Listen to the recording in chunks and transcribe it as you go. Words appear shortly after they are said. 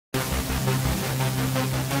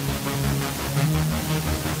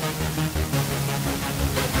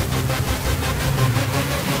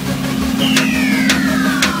Hey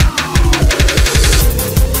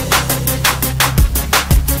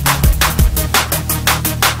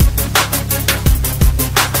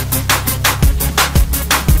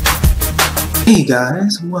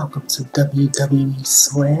guys, welcome to WWE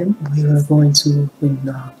Slam. We are going to,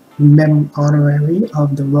 in honorary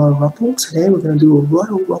of the Royal Rumble, today we're going to do a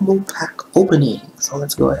Royal Rumble pack opening. So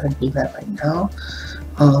let's go ahead and do that right now.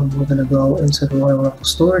 We're going to go into the Royal Rumble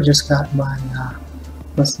store. Just got my,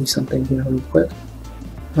 let's do something here real quick.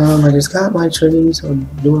 I just got my trades, so I'm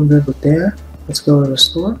doing good with there. Let's go to the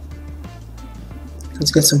store.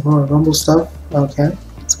 Let's get some Royal Rumble stuff. Okay,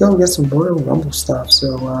 let's go get some Royal Rumble stuff.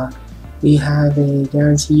 So, we have a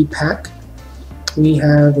guaranteed pack, we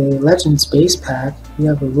have a Legends base pack, we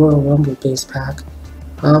have a Royal Rumble base pack.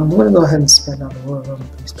 We're going to go ahead and spend on the Royal Rumble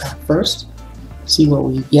base pack first, see what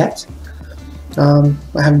we get. I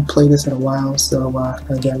haven't played this in a while, so I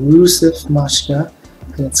get Rusev Mashka,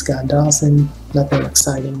 I get Scott Dawson, nothing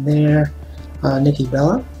exciting there. Nikki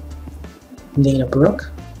Bella, Dana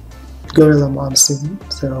Brooke, Gorilla Monsoon,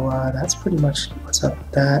 so that's pretty much what's up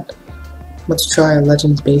with that. Let's try a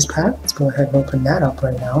Legends base pack. Let's go ahead and open that up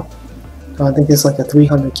right now. I think it's like a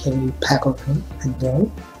 300k pack opening today.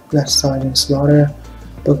 We got Sergeant Slaughter,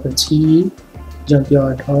 Booker T,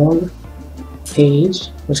 Junkyard Dog, Page,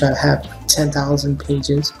 which I have 10,000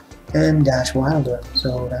 pages, and Dash Wilder,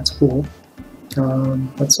 so that's cool.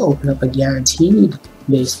 Let's open up a guaranteed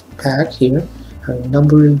base pack here.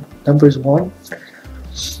 Numbers 1.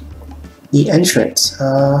 The entrance.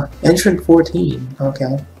 Entrant 14.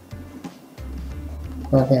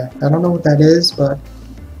 Okay, I don't know what that is, but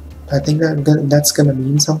I think that's gonna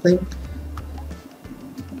mean something.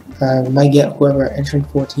 I might get whoever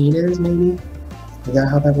entrant 14 is, maybe? Is that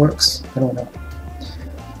how that works? I don't know.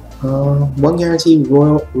 One guaranteed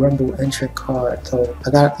Royal Rumble entrant card. So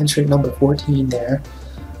I got entrant number 14 there.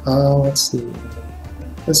 Let's see.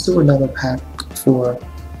 Let's do another pack for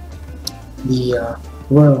the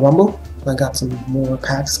Royal Rumble. I got some more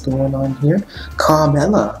packs going on here.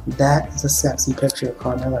 Carmella. That is a sexy picture of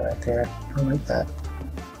Carmella right there. I like that.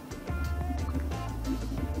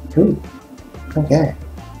 Ooh. Okay.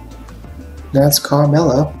 That's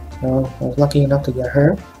Carmella. So I was lucky enough to get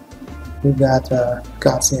her. We got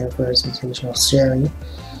God Save for Sensational Sherry.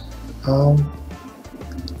 Alright,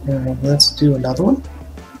 let's do another one.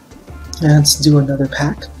 Let's do another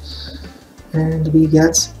pack. And we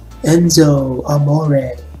got Enzo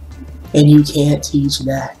Amore. And you can't teach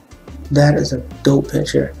that. That is a dope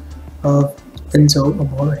picture of Enzo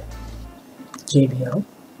Amore. JBL,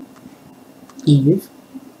 Eve,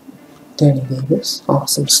 Danny Davis,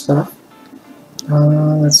 awesome stuff.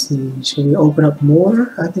 Let's see, should we open up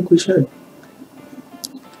more? I think we should.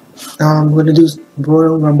 I'm going to do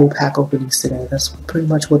Royal Rumble pack openings today. That's pretty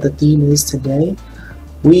much what the theme is today.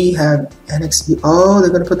 We have NXT, oh, they're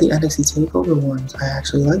going to put the NXT TakeOver ones. I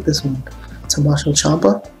actually like this one. Tommaso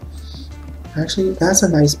Ciampa. Actually, that's a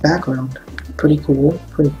nice background. Pretty cool,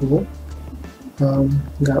 pretty cool.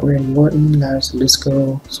 We got Randy Orton, Lars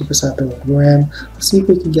Disco, Superstar Billy Graham. Let's see if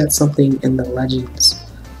we can get something in the Legends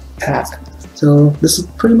pack. So this is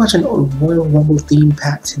pretty much a Royal Rumble theme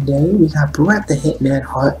pack today. We got Bret the Hitman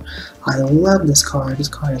Hart. I love this card. This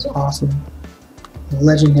card is awesome.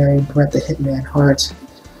 Legendary Bret the Hitman Hart.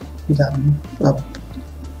 We got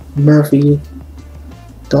Murphy,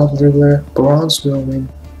 Dolph Ziggler, Braun Strowman,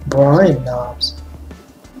 Brian Knobs.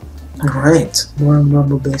 Alright, Royal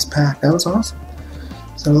Rumble base pack. That was awesome.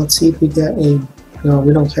 So let's see if we get a... No,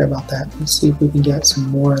 we don't care about that. Let's see if we can get some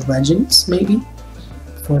more Legends, maybe,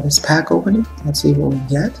 for this pack opening. Let's see what we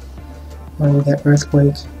get. We got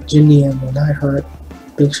Earthquake, Jim Neal, Neidhart,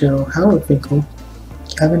 Big Show, Howard Finkel,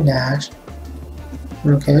 Kevin Nash.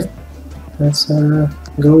 Okay, let's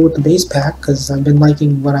go with the base pack, because I've been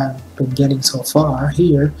liking what I've been getting so far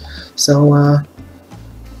here. So,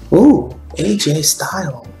 ooh, AJ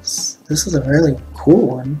Styles. This is a really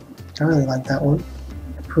cool one. I really like that one.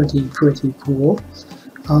 Pretty cool.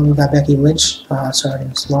 We got Becky Lynch,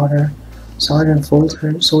 Sergeant Slaughter, Sergeant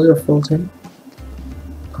Fulton, Sawyer Fulton,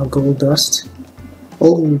 Gold Dust.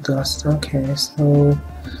 Old Dust, okay, so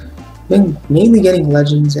been mainly getting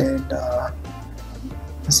Legends, and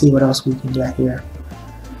let's see what else we can get here.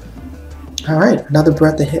 Alright, another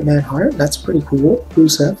Bret the Hitman Hart. That's pretty cool.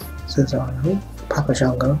 Rusev, Cesaro, Papa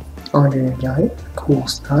Shango, Andre the Giant, cool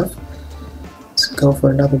stuff. Let's go for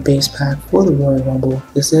another base pack for the Royal Rumble.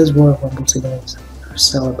 This is Royal Rumble today, so we're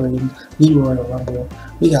celebrating the Royal Rumble.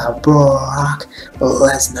 We got Brock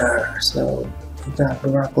Lesnar. So we got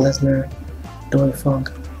Brock Lesnar, Dory Funk,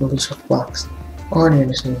 Alicia Fox, Arn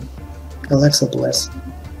Anderson, Alexa Bliss.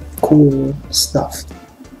 Cool stuff.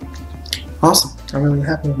 Awesome. I'm really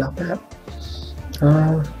happy about that.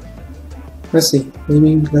 Let's see.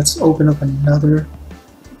 Maybe let's open up another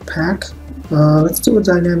pack. Let's do a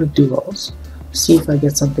dynamic duos. See if I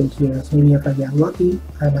get something here. Maybe if I get lucky,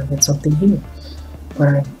 I might get something here. But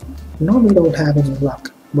I normally don't have any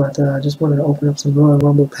luck. But I just wanted to open up some Royal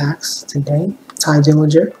Rumble packs today. Ty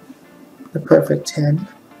Dillinger, the perfect 10.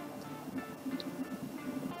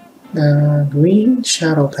 Green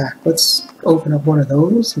Shadow Pack. Let's open up one of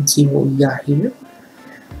those and see what we got here.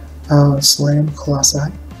 Slam Colossi.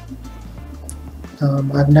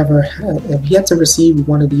 I've yet to receive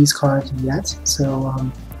one of these cards yet, so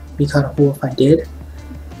be kind of cool if I did.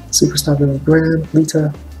 Superstar Billy Graham,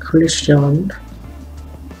 Lita, Christian.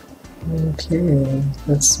 Okay,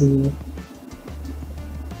 let's see.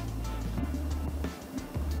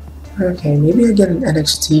 Okay, maybe I get an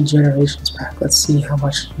NXT Generations pack. Let's see how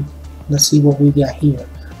much. Let's see what we get here.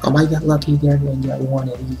 I might get lucky again and get one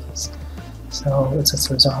of these. So it's a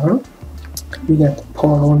Cesaro. We got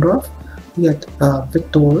Paul Orndorff. We got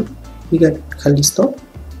Victor. We got Kalisto.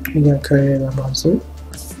 We got Carrera Monsoon.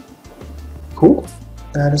 Cool.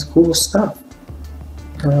 That is cool stuff.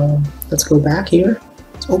 Let's go back here.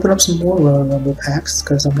 Let's open up some more Royal Rumble packs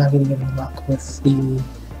because I'm not getting any luck with the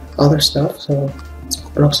other stuff. So let's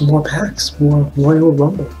open up some more packs. More Royal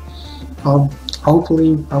Rumble.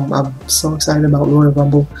 Hopefully, I'm so excited about Royal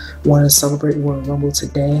Rumble. Want to celebrate Royal Rumble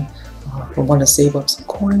today. I want to save up some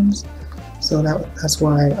coins. So that's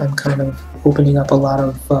why I'm kind of opening up a lot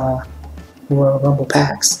of Royal Rumble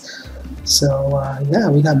packs. So yeah,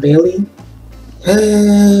 we got Bailey.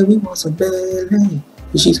 Hey, we want some Bailey.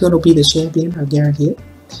 She's going to be the champion, I guarantee it.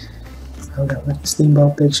 We got Ricky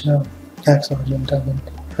Steamboat, Big Show, Hacksaw Jim Duggan,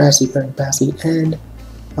 Grassy Perry Bassey, and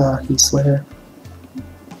Heath Slater.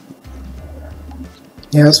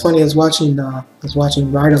 Yeah, it was funny. I was watching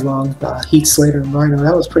Ride Along, Heath Slater and Rhino.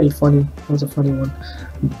 That was pretty funny. That was a funny one.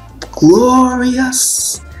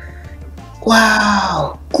 Glorious!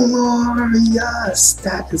 Wow! Glorious!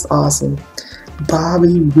 That is awesome.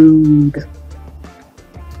 Bobby Roode,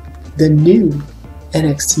 the new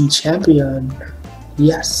NXT champion.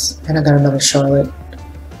 Yes, and I got another Charlotte.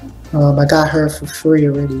 I got her for free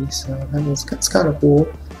already, so that's kind of cool.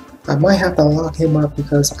 I might have to lock him up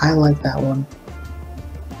because I like that one.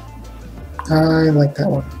 I like that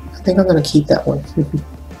one. I think I'm gonna keep that one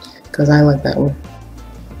because I like that one.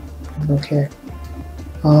 Okay.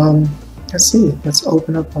 Let's see. Let's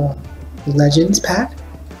open up a Legends pack.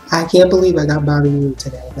 I can't believe I got Bobby Roode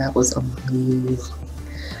today. That was amazing.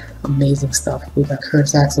 Amazing stuff. We got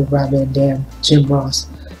Curtis Axel, Rob Van Dam, Jim Ross,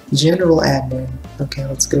 General Admin. Okay,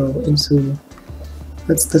 let's go into.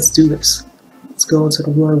 Let's do this. Let's go into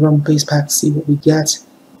the Royal Rumble base pack to see what we get.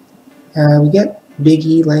 We get Big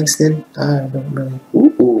E, Langston. I don't really.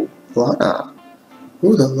 Ooh, Lana.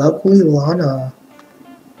 Ooh, the lovely Lana.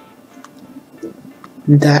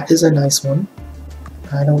 That is a nice one.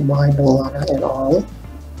 I don't mind Lana at all.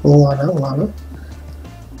 Lana.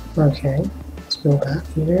 Okay, let's go back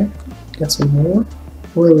here. Get some more.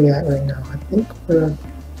 Where are we at right now? I think we're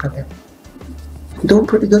okay. Doing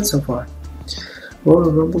pretty good so far.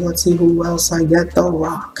 Royal Rumble. Let's see who else I get. The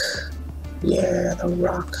Rock. Yeah, The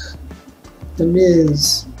Rock. The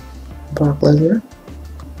Miz, Brock Lesnar,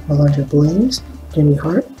 Alundra Blaze, Jimmy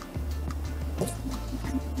Hart.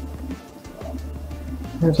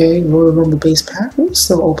 Okay, Royal Rumble base pack. We'll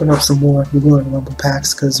still open up some more Royal Rumble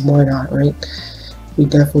packs because why not, right? We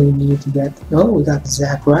definitely need to get. Oh, we got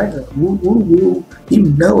Zack Ryder. Woo woo woo! You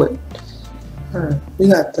know it. We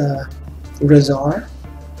got Razor.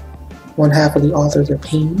 One half of the Authors of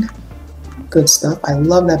Pain. Good stuff. I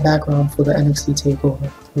love that background for the NXT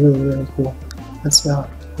Takeover. Really cool. Let's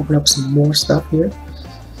open up some more stuff here.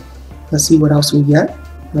 Let's see what else we get.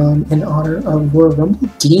 In honor of Royal Rumble,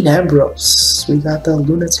 Dean Ambrose. We got the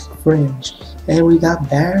Lunatic Fringe. And we got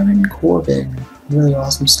Baron Corbin. Really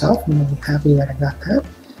awesome stuff. I'm really happy that I got that.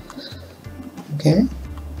 Okay.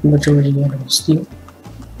 Majority Animal Steel.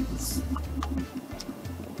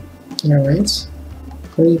 Alright.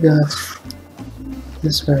 We got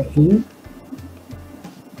this right here.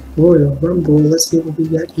 Royal Rumble, let's see what we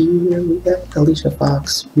got here. We got Alicia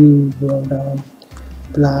Fox, Rude, Road,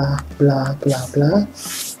 blah, blah, blah, blah.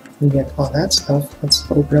 We get all that stuff. Let's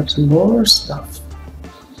open up some more stuff.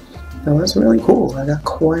 Now that's really cool. I got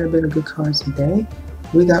quite a bit of good cards today.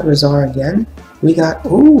 We got Razor again. We got,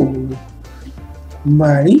 ooh,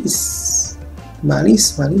 Maryse. Wow.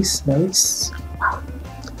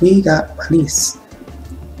 We got Maryse.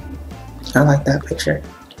 I like that picture.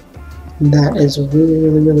 That is a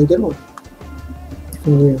really good one.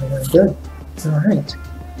 Really good. Alright.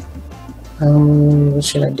 What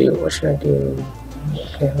should I do?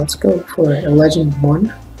 Okay, let's go for a Legend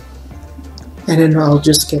 1. And then I'll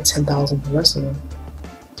just get 10,000 for the rest of them.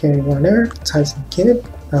 Carry Warner, Tyson Kidd,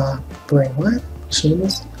 Bray Wyatt,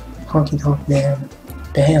 Sheamus, Honky Tonk Man,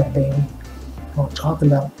 Bam, baby. What I'm talking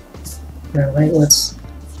about. Alright, let's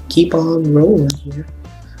keep on rolling here.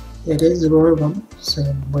 It is the Royal Rumble, so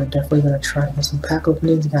we're definitely going to try to get some pack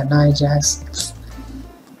openings. We got Nia Jax,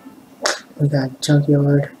 we got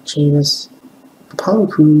Junkyard, Sheamus, Apollo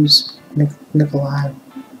Crews, Nikolai.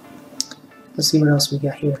 Let's see what else we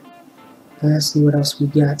got here. Let's see what else we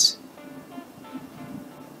got.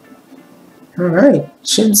 Alright,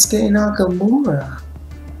 Shinsuke Nakamura.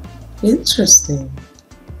 Interesting.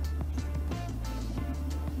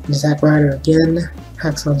 Zack Ryder again.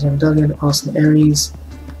 Hacksaw Jim Duggan, Austin Aries,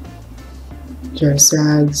 Jerry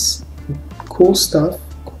Sags. Cool stuff.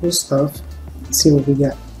 Cool stuff. Let's see what we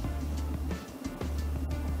got.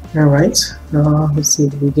 Alright, let's see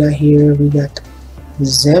what we got here. We got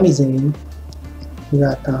Sami Zayn. We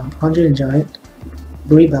got Andre the Giant,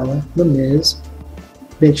 Brie Bella, The Miz,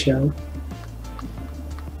 Big Show.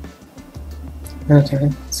 Okay,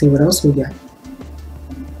 let's see what else we got.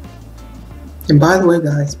 And by the way,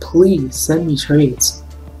 guys, please send me trades.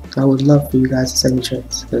 I would love for you guys to send me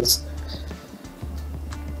trades, because,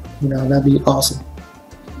 you know, that'd be awesome.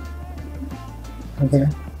 Okay.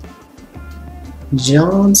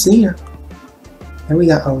 John Cena. And we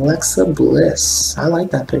got Alexa Bliss. I like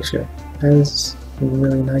that picture. That is a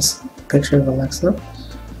really nice picture of Alexa.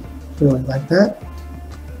 Really like that.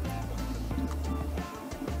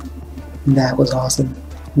 That was awesome.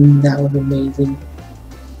 That was amazing.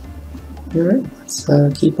 Alright, let's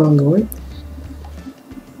keep on going.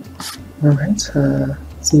 Alright,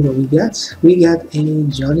 see what we got. We got a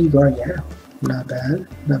Johnny Gargano. Not bad,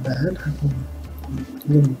 not bad. I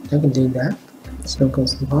can dig that. Stone Cold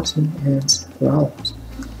Steve Austin and Seth Rollins.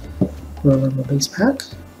 Royal Rumble base pack.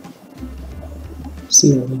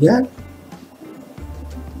 See what we got.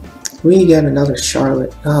 We get another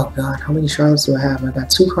Charlotte. Oh god, how many Charlottes do I have? I got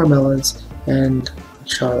 2 Carmellas and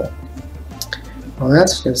Charlotte. Well,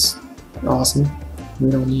 that's just awesome. We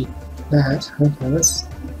don't need that. Okay, let's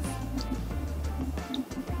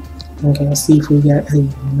see if we get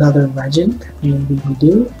another legend. Maybe we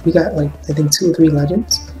do. We got like, I think 2 or 3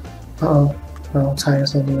 legends. Uh-oh. Oh,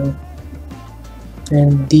 Titus O'Neil.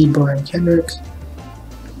 And D. Brian Kendrick.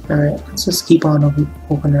 Alright, let's just keep on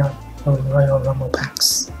opening up Royal Rumble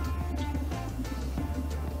packs.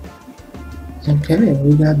 Okay,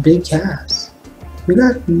 we got Big Cass. We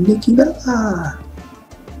got Nikki Bella.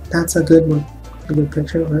 That's a good one. A good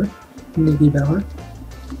picture of her. Nikki Bella.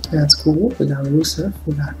 That's cool. We got Rusev.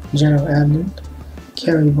 We got General Admin.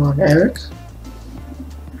 Kerry Von Erich.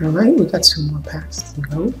 Alright, we got 2 more packs to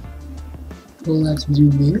go. Let's do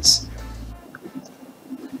this.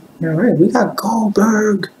 Alright, we got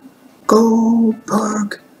Goldberg.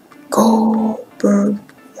 Goldberg. Goldberg.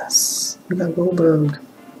 Yes, we got Goldberg.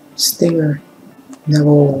 Stinger.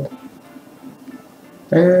 Neville.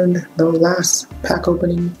 And the last pack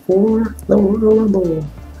opening for the Royal Rumble.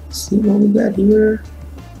 Let's see what we got here.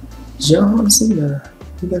 John Cena.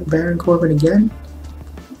 We got Baron Corbin again.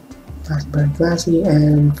 That's Baron Classy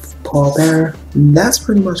and Paul Bearer. That's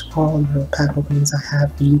pretty much all the pack openings I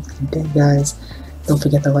have for you today, guys. Don't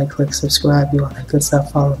forget to like, click, subscribe, do all that good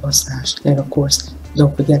stuff, follow Mustache. And of course,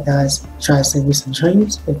 don't forget, guys, try to send me some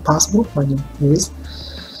trades if possible. My name is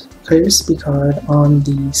crispycard on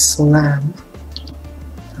the Slam.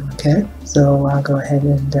 Okay, so I'll go ahead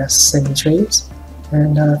and send me trades.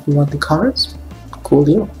 And if you want the cards, cool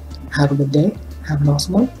deal. Have a good day, have an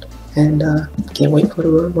awesome one, and can't wait for the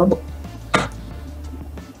Royal Rumble.